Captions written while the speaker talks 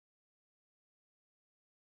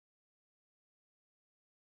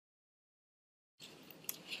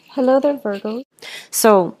Hello there, Virgo.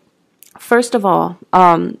 So, first of all,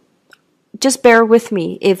 just bear with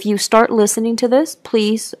me. If you start listening to this,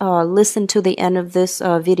 please listen to the end of this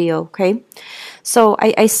video, okay? So,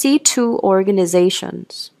 I see two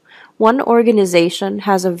organizations. One organization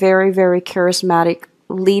has a very, very charismatic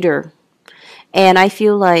leader. And I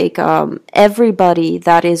feel like everybody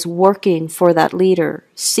that is working for that leader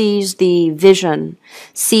sees the vision,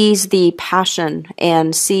 sees the passion,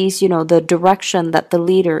 and sees, the direction that the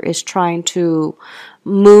leader is trying to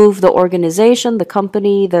move the organization, the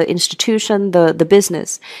company, the institution, the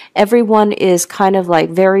business. Everyone is kind of like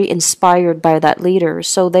very inspired by that leader.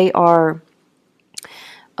 So they are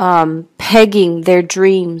pegging their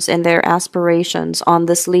dreams and their aspirations on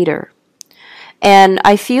this leader. And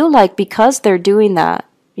I feel like because they're doing that,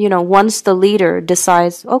 once the leader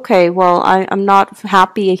decides, okay, well, I'm not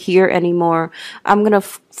happy here anymore, I'm going to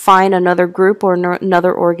find another group or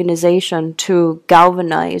another organization to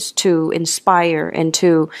galvanize, to inspire, and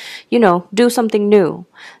to, do something new.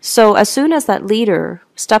 So as soon as that leader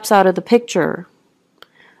steps out of the picture,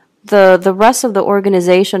 the rest of the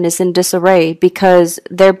organization is in disarray because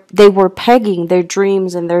they were pegging their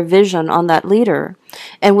dreams and their vision on that leader.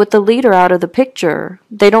 And with the leader out of the picture,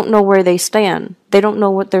 they don't know where they stand. They don't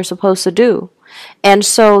know what they're supposed to do. And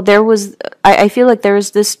so I feel like there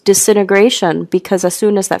is this disintegration because as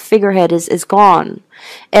soon as that figurehead is gone,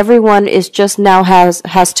 everyone is just now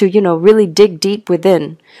has to, really dig deep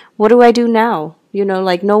within. What do I do now?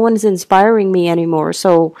 Like no one's inspiring me anymore.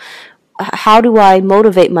 So how do I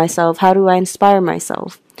motivate myself? How do I inspire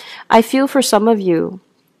myself? I feel for some of you,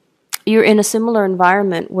 you're in a similar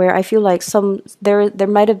environment where I feel like there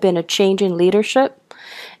might have been a change in leadership,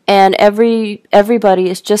 and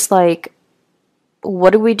everybody is just like,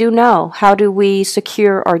 what do we do now? How do we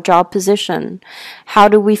secure our job position? How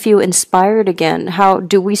do we feel inspired again? How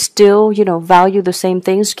do we still, value the same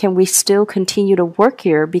things? Can we still continue to work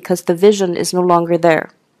here because the vision is no longer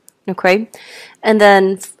there? Okay, and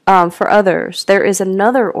then for others, there is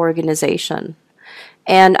another organization,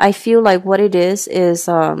 and I feel like what it is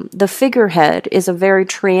the figurehead is a very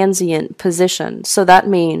transient position. So that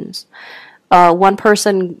means one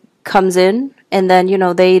person comes in, and then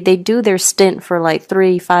they do their stint for like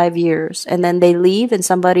 3-5 years, and then they leave, and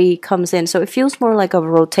somebody comes in. So it feels more like a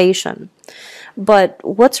rotation. But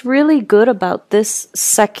what's really good about this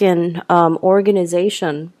second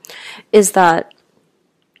organization is that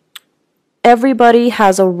everybody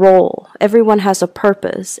has a role. Everyone has a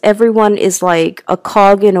purpose. Everyone is like a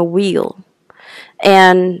cog in a wheel.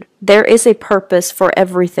 And there is a purpose for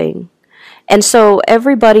everything. And so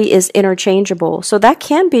everybody is interchangeable. So that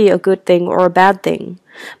can be a good thing or a bad thing.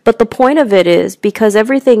 But the point of it is because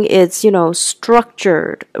everything is,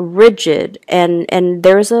 structured, rigid, and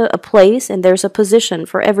there's a place and there's a position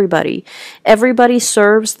for everybody. Everybody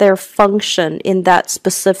serves their function in that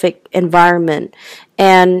specific environment.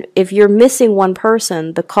 And if you're missing one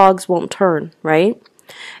person, the cogs won't turn, right?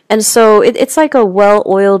 And so it's like a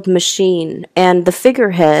well-oiled machine, and the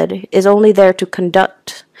figurehead is only there to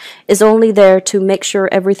conduct, is only there to make sure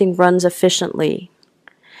everything runs efficiently.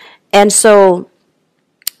 And so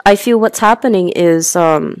I feel what's happening is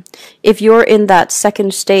if you're in that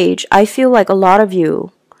second stage, I feel like a lot of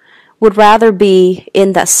you would rather be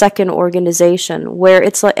in that second organization where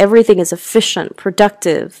it's like everything is efficient,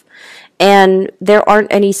 productive, and there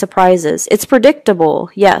aren't any surprises. It's predictable,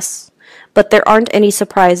 yes, but there aren't any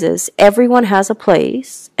surprises. Everyone has a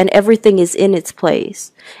place, and everything is in its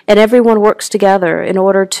place. And everyone works together in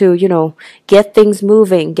order to, get things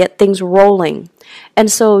moving, get things rolling.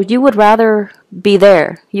 And so you would rather be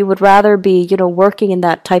there. You would rather be, working in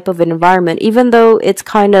that type of environment, even though it's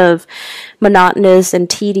kind of monotonous and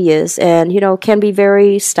tedious and, can be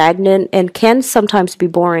very stagnant and can sometimes be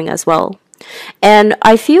boring as well. And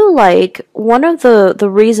I feel like one of the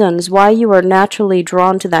reasons why you are naturally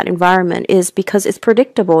drawn to that environment is because it's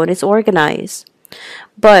predictable and it's organized.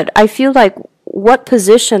 But I feel like what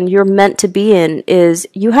position you're meant to be in is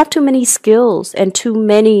you have too many skills and too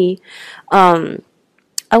many, I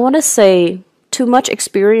want to say, too much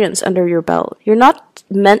experience under your belt. You're not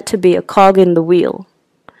meant to be a cog in the wheel.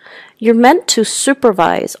 You're meant to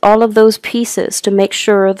supervise all of those pieces to make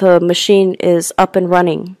sure the machine is up and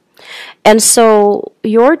running. And so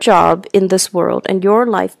your job in this world and your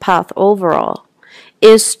life path overall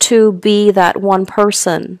is to be that one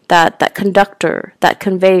person, that conductor, that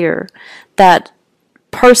conveyor, that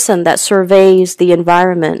person that surveys the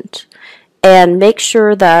environment and make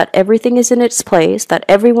sure that everything is in its place, that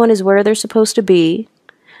everyone is where they're supposed to be,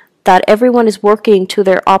 that everyone is working to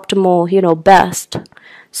their optimal, best,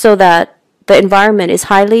 so that the environment is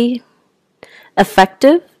highly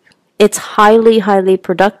effective, It's highly, highly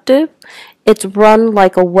productive. It's run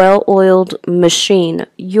like a well-oiled machine.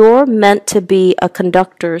 You're meant to be a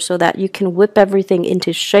conductor so that you can whip everything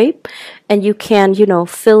into shape and you can,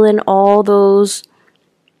 fill in all those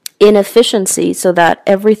inefficiencies so that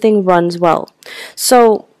everything runs well.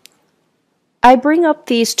 So I bring up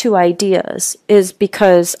these two ideas is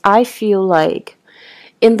because I feel like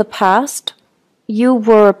in the past you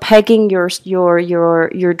were pegging your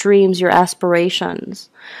dreams, your aspirations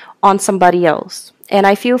on somebody else. And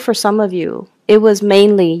I feel for some of you, it was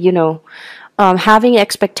mainly, having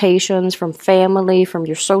expectations from family, from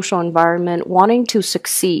your social environment, wanting to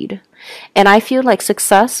succeed. And I feel like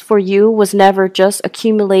success for you was never just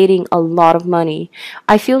accumulating a lot of money.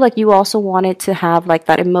 I feel like you also wanted to have like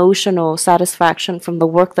that emotional satisfaction from the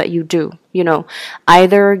work that you do.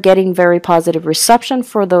 Either getting very positive reception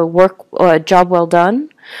for the work or a job well done,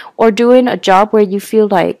 or doing a job where you feel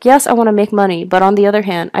like, yes, I want to make money, but on the other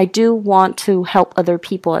hand, I do want to help other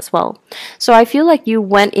people as well. So I feel like you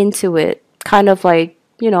went into it kind of like,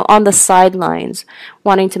 on the sidelines,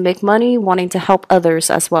 wanting to make money, wanting to help others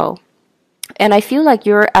as well. And I feel like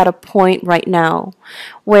you're at a point right now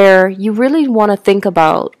where you really want to think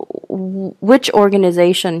about which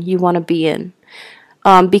organization you want to be in.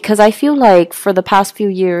 Because I feel like for the past few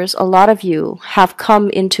years, a lot of you have come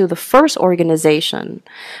into the first organization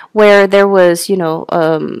where there was,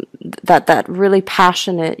 that really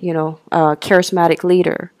passionate, charismatic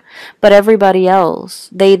leader. But everybody else,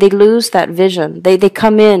 they lose that vision. They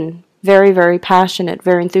come in very, very passionate,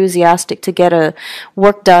 very enthusiastic to get a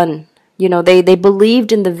work done. They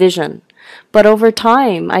believed in the vision. But over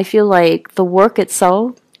time, I feel like the work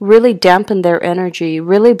itself really dampened their energy,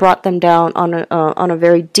 really brought them down on a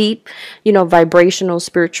very deep, vibrational,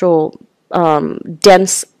 spiritual,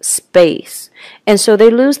 dense space. And so they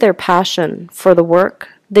lose their passion for the work.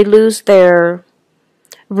 They lose their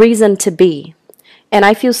reason to be. And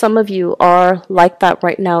I feel some of you are like that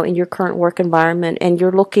right now in your current work environment, and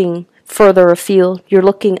you're looking further afield, you're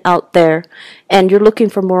looking out there, and you're looking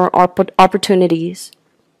for more opportunities.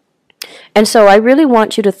 And so I really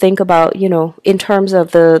want you to think about, in terms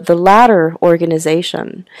of the latter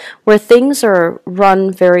organization, where things are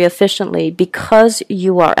run very efficiently because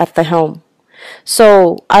you are at the helm.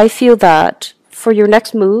 So I feel that for your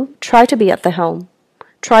next move, try to be at the helm.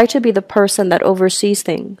 Try to be the person that oversees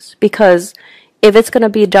things, because if it's going to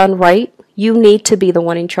be done right, you need to be the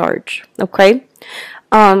one in charge, okay?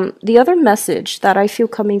 The other message that I feel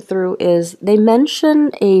coming through is they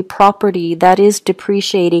mention a property that is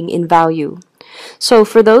depreciating in value. So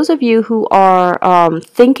for those of you who are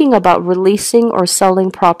thinking about releasing or selling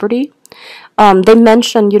property, they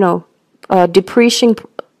mention,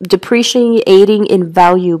 depreciating in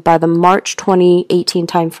value by the March 2018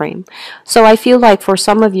 timeframe. So I feel like for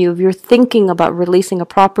some of you, if you're thinking about releasing a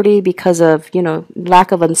property because of,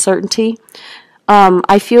 lack of uncertainty,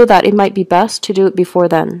 I feel that it might be best to do it before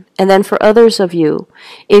then. And then for others of you,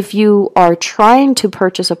 if you are trying to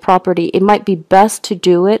purchase a property, it might be best to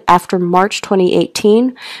do it after March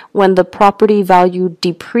 2018 when the property value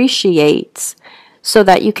depreciates, so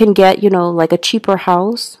that you can get, like a cheaper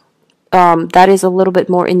house that is a little bit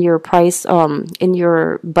more in your price, in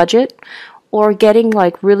your budget, or getting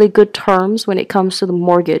like really good terms when it comes to the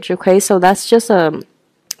mortgage. Okay, so that's just a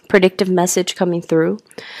predictive message coming through.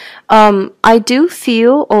 I do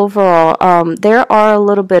feel overall there are a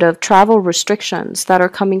little bit of travel restrictions that are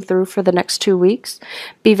coming through for the next 2 weeks.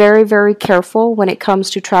 Be very, very careful when it comes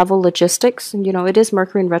to travel logistics. It is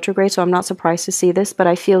Mercury in retrograde, so I'm not surprised to see this, but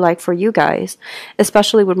I feel like for you guys,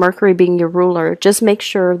 especially with Mercury being your ruler, just make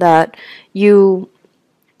sure that you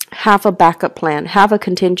have a backup plan, have a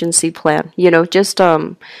contingency plan,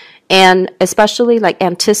 and especially like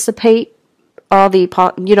anticipate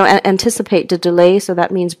anticipate the delay. So that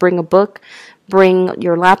means bring a book, bring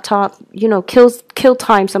your laptop, kill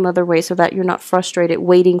time some other way so that you're not frustrated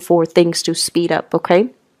waiting for things to speed up,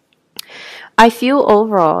 okay? I feel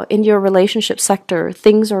overall in your relationship sector,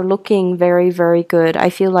 things are looking very, very good. I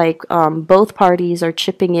feel like both parties are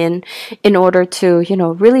chipping in order to,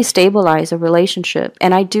 really stabilize a relationship.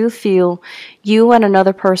 And I do feel you and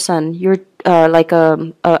another person, you're like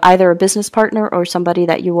either a business partner or somebody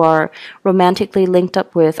that you are romantically linked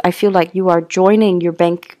up with. I feel like you are joining your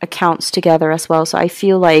bank accounts together as well. So I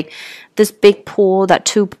feel like this big pool that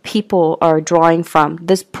two people are drawing from,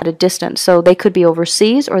 this at a distance. So they could be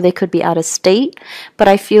overseas or they could be out of state, but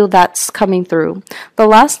I feel that's coming through. The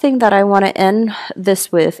last thing that I want to end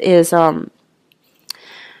this with is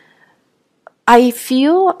I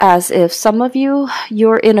feel as if some of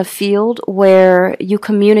you're in a field where you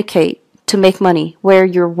communicate to make money, where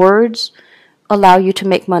your words allow you to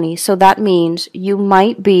make money. So that means you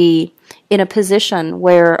might be in a position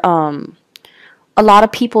where a lot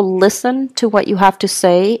of people listen to what you have to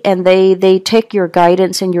say, and they take your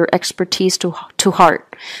guidance and your expertise to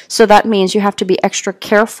heart. So that means you have to be extra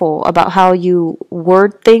careful about how you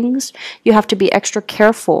word things. You have to be extra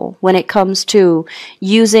careful when it comes to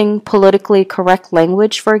using politically correct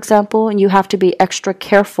language, for example, and you have to be extra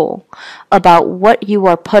careful about what you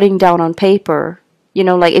are putting down on paper. You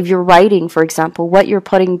know, like if you're writing, for example, what you're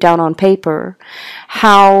putting down on paper,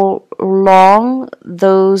 how long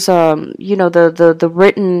those, the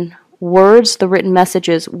written words, the written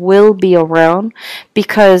messages will be around,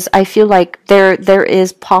 because I feel like there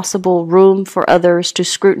is possible room for others to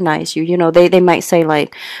scrutinize you. You know, they might say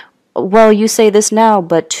like, well, you say this now,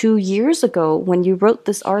 but 2 years ago when you wrote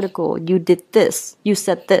this article, you did this, you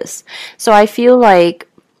said this. So I feel like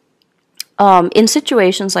in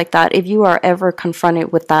situations like that, if you are ever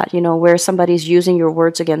confronted with that, you know, where somebody's using your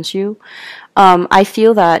words against you, I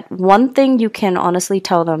feel that one thing you can honestly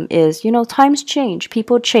tell them is, you know, times change,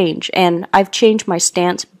 people change, and I've changed my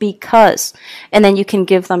stance because, and then you can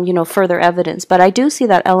give them, you know, further evidence. But I do see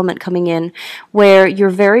that element coming in where you're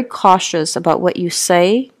very cautious about what you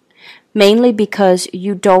say, mainly because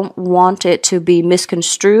you don't want it to be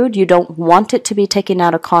misconstrued. You don't want it to be taken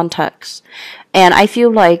out of context. And I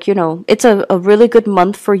feel like, you know, it's a really good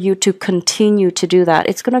month for you to continue to do that.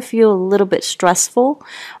 It's going to feel a little bit stressful,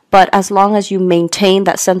 but as long as you maintain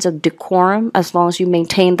that sense of decorum, as long as you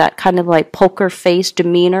maintain that kind of like poker face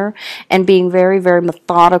demeanor and being very, very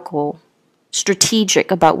methodical,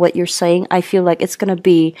 strategic about what you're saying, I feel like it's going to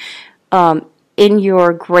be in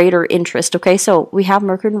your greater interest. Okay, so we have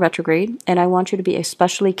Mercury in retrograde, and I want you to be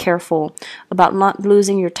especially careful about not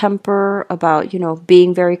losing your temper, about, you know,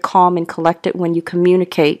 being very calm and collected when you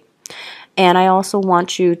communicate. And I also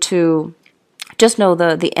want you to just know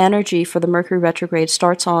the energy for the Mercury retrograde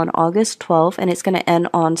starts on August 12th, and it's going to end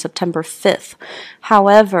on September 5th.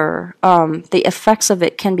 However, the effects of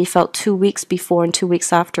it can be felt 2 weeks before and 2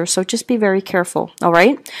 weeks after, so just be very careful, all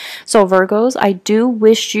right? So Virgos, I do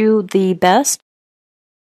wish you the best.